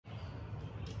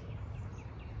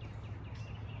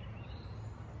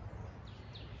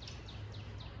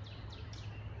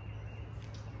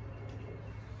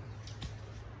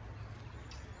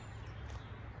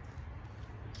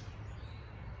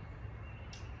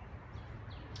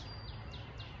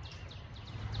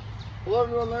Hello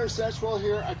everyone, Larry Satchwell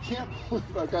here. I can't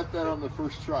believe I got that on the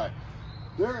first try.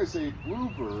 There is a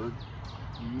bluebird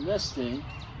nesting,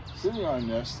 sitting on a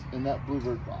nest in that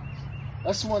bluebird box.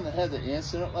 That's the one that had the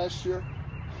ants in it last year.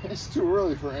 It's too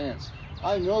early for ants.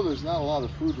 I know there's not a lot of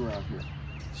food around here.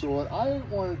 So what I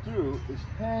want to do is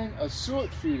hang a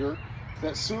suet feeder,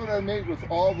 that suet I made with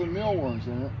all the mealworms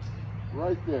in it,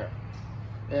 right there.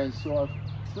 And so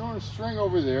I've thrown a string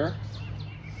over there.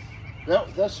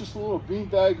 That's just a little bean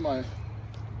bag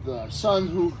the son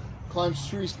who climbs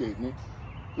trees gave me.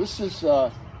 This is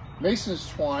Mason's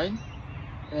twine,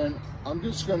 and I'm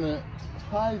just going to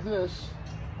tie this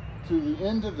to the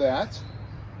end of that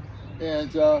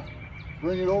and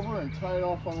bring it over and tie it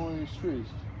off on one of these trees.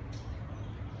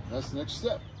 That's the next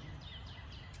step.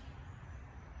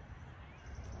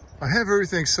 I have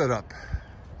everything set up.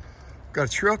 Got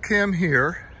a trail cam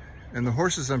here, and the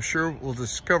horses, I'm sure, will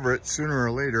discover it sooner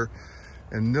or later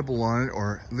and nibble on it,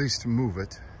 or at least move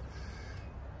it.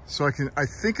 So I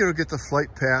think it'll get the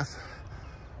flight path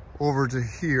over to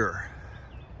here.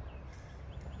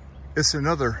 It's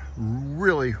another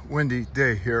really windy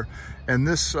day here, and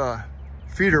this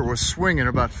feeder was swinging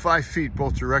about 5 feet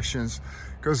both directions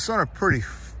because it's on a pretty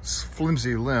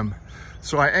flimsy limb.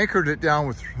 So I anchored it down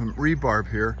with some rebarb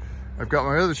here. I've got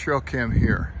my other trail cam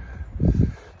here.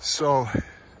 So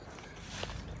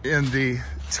in the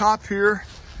top here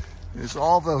is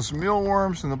all those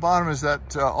mealworms, and the bottom is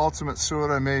that ultimate suet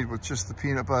I made with just the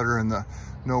peanut butter and the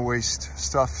no waste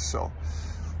stuff. So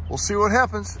we'll see what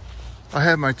happens. I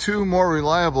have my two more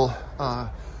reliable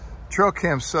trail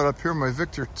cams set up here, my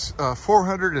Victor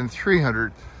 400 and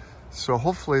 300. So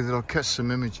hopefully that'll catch some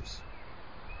images.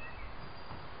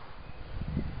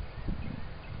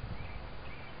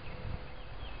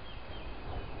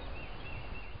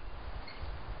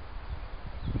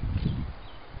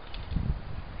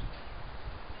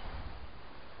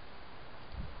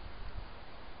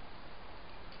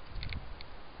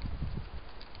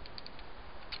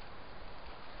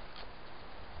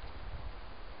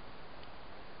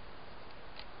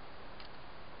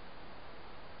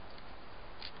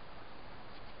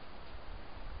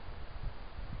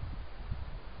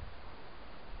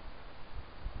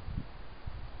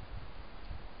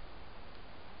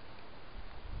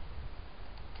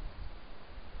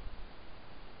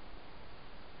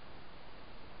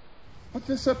 Put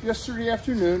this up yesterday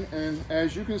afternoon, and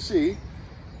as you can see,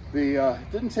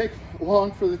 it didn't take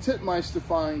long for the titmice to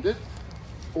find it,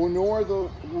 or nor the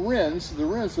wrens. The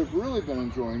wrens have really been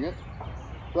enjoying it,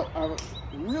 but I was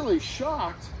really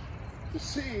shocked to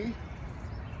see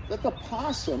that the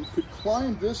possum could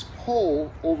climb this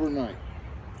pole overnight.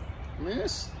 I mean,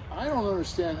 I don't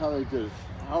understand how they did it.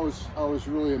 I was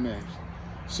really amazed.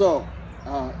 So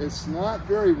it's not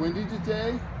very windy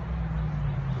today.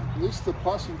 At least the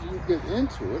possum didn't get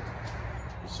into it.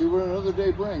 We'll see what another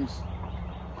day brings.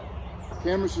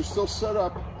 Cameras are still set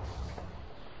up.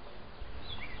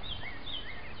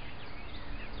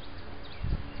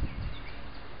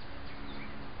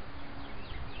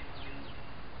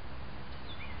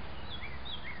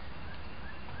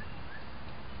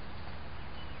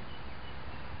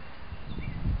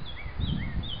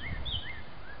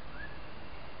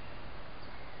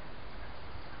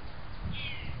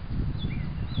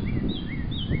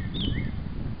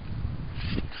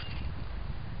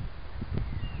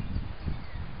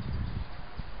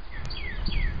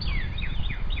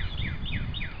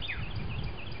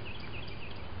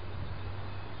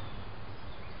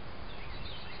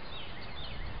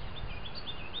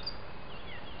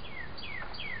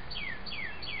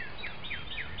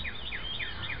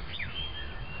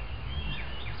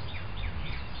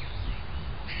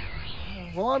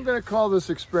 Well, I'm going to call this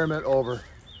experiment over.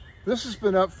 This has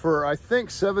been up for, I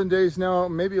think, 7 days now,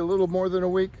 maybe a little more than a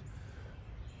week.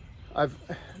 I've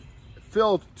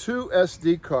filled 2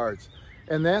 SD cards,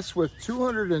 and that's with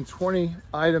 220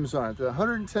 items on it.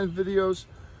 110 videos,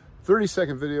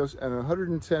 30-second videos, and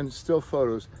 110 still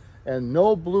photos, and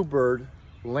no bluebird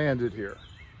landed here.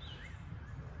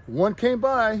 One came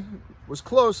by, was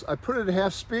close. I put it at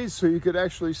half speed so you could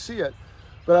actually see it.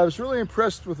 But I was really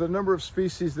impressed with the number of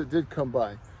species that did come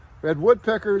by. We had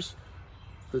woodpeckers,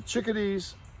 the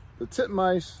chickadees, the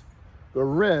titmice, the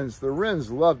wrens. The wrens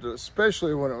loved it,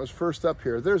 especially when it was first up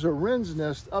here. There's a wren's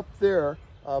nest up there,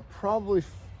 probably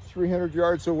 300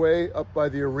 yards away, up by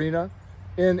the arena,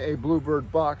 in a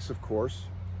bluebird box, of course,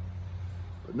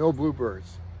 but no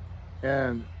bluebirds.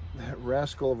 And that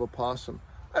rascal of a possum,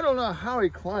 I don't know how he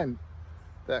climbed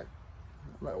that.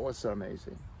 What's that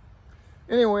amazing?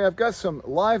 Anyway, I've got some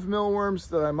live mealworms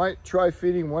that I might try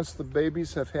feeding once the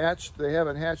babies have hatched. They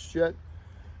haven't hatched yet,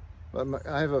 but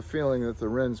I have a feeling that the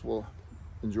wrens will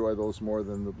enjoy those more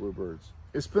than the bluebirds.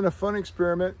 It's been a fun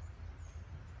experiment.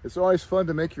 It's always fun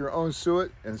to make your own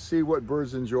suet and see what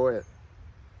birds enjoy it.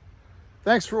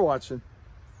 Thanks for watching.